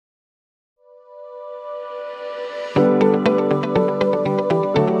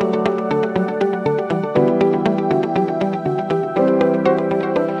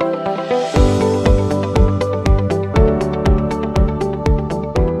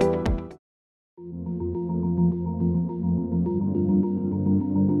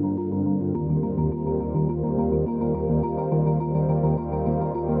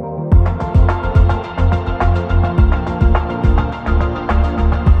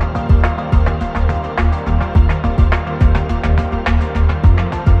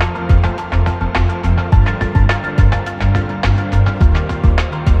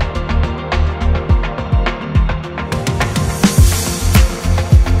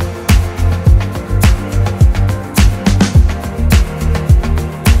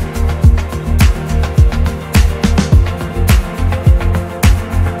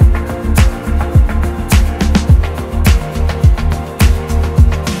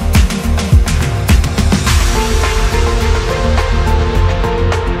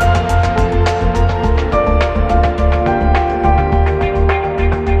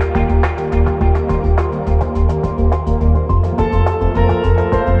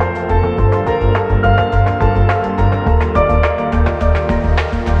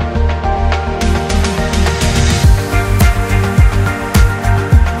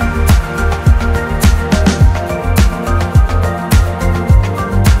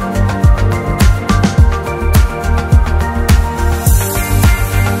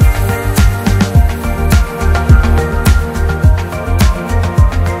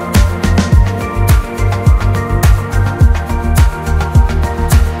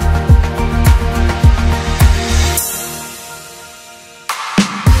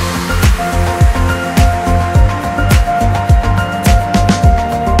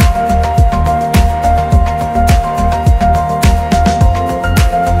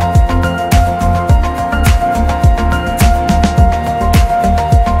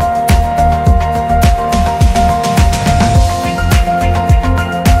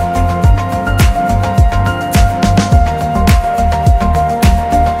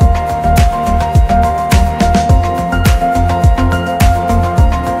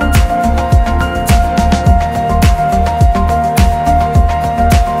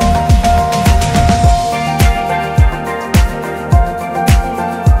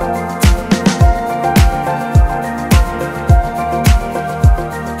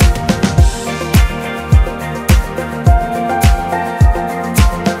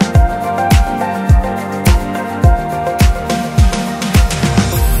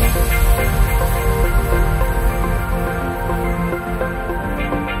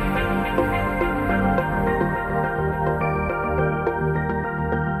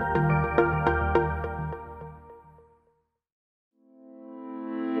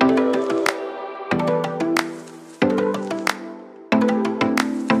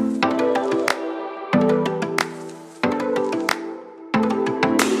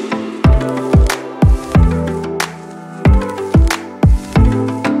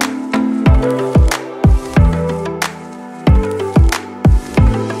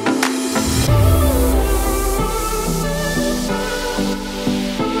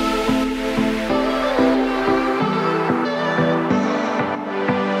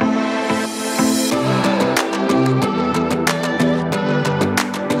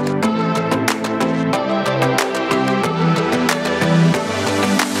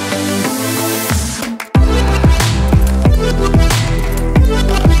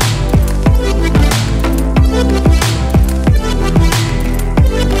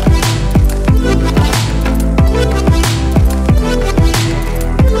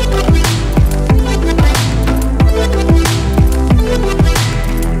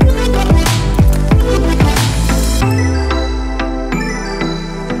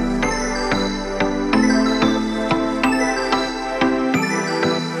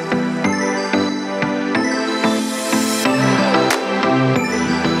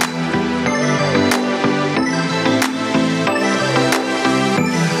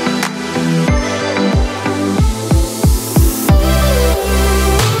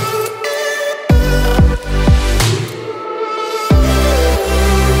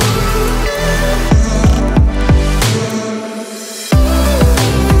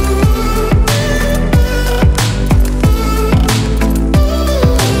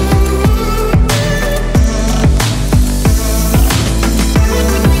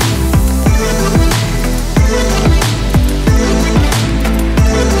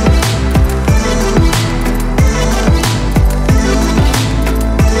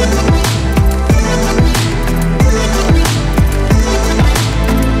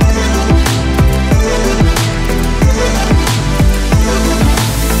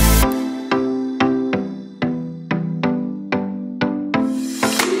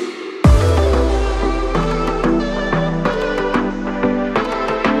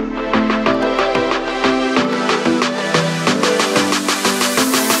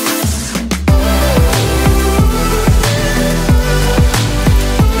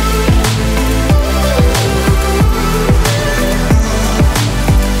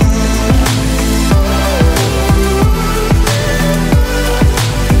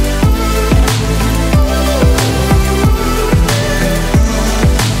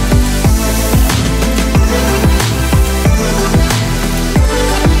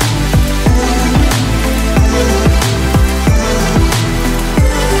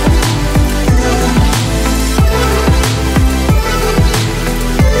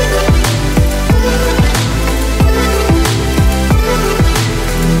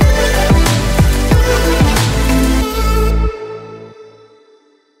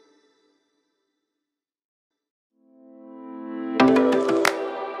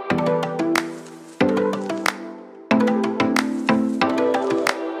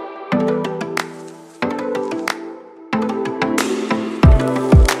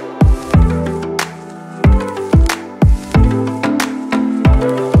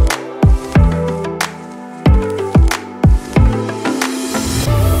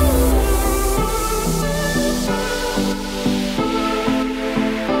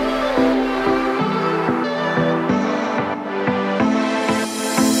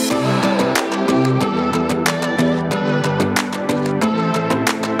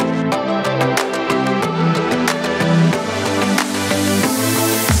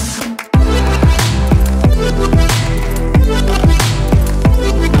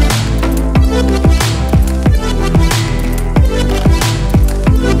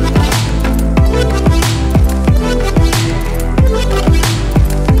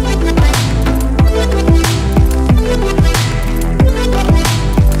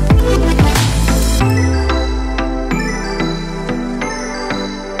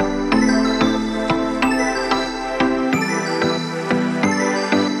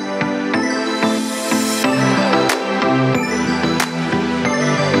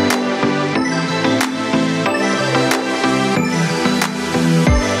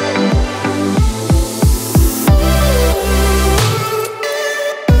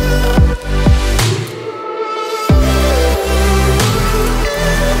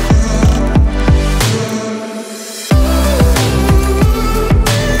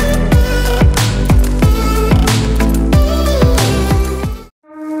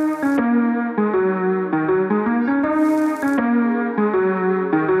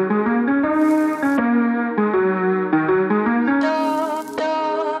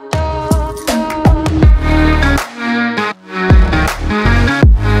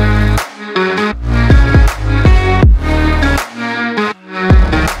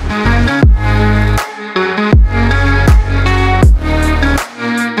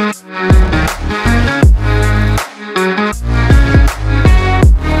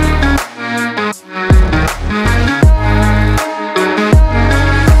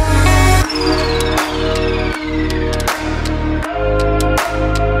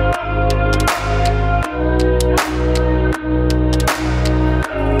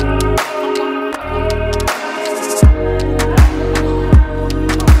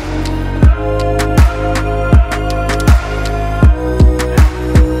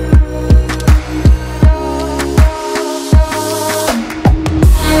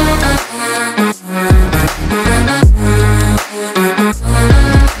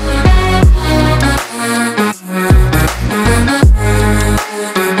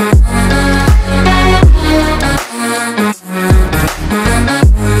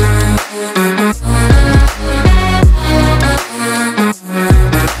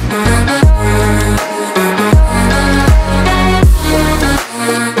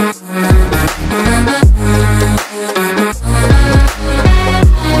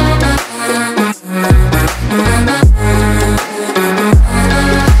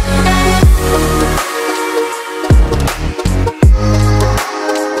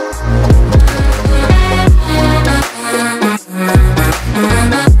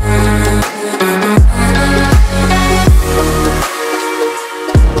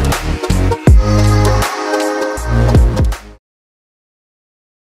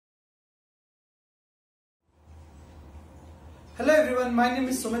Hello everyone, my name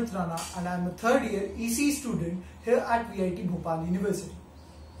is Sumit Rana and I am a third year ECE student here at VIT Bhopal University.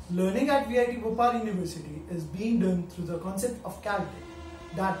 Learning at VIT Bhopal University is being done through the concept of CALTECH,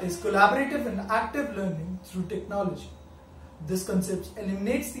 that is collaborative and active learning through technology. This concept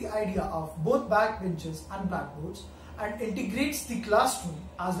eliminates the idea of both backbenches and blackboards and integrates the classroom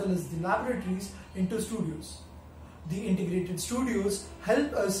as well as the laboratories into studios. The integrated studios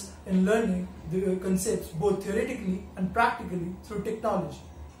help us in learning the concepts both theoretically and practically through technology.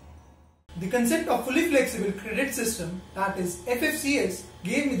 The concept of fully flexible credit system, that is FFCS,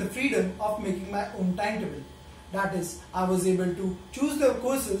 gave me the freedom of making my own timetable. That is, I was able to choose the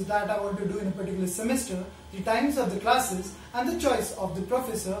courses that I want to do in a particular semester, the times of the classes and the choice of the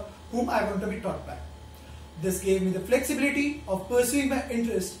professor whom I want to be taught by. This gave me the flexibility of pursuing my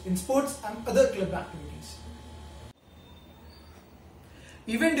interest in sports and other club activities.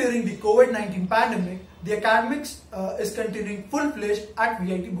 Even during the COVID-19 pandemic, the academics is continuing full-fledged at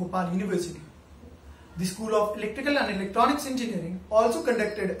VIT Bhopal University. The School of Electrical and Electronics Engineering also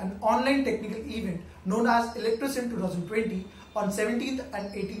conducted an online technical event known as ElectroSim 2020 on 17th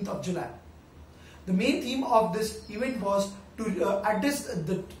and 18th of July. The main theme of this event was to address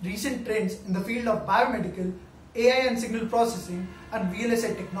the recent trends in the field of biomedical, AI and signal processing and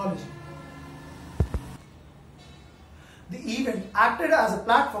VLSI technology. The event acted as a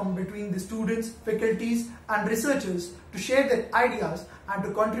platform between the students, faculties and researchers to share their ideas and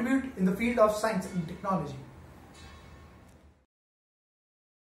to contribute in the field of science and technology.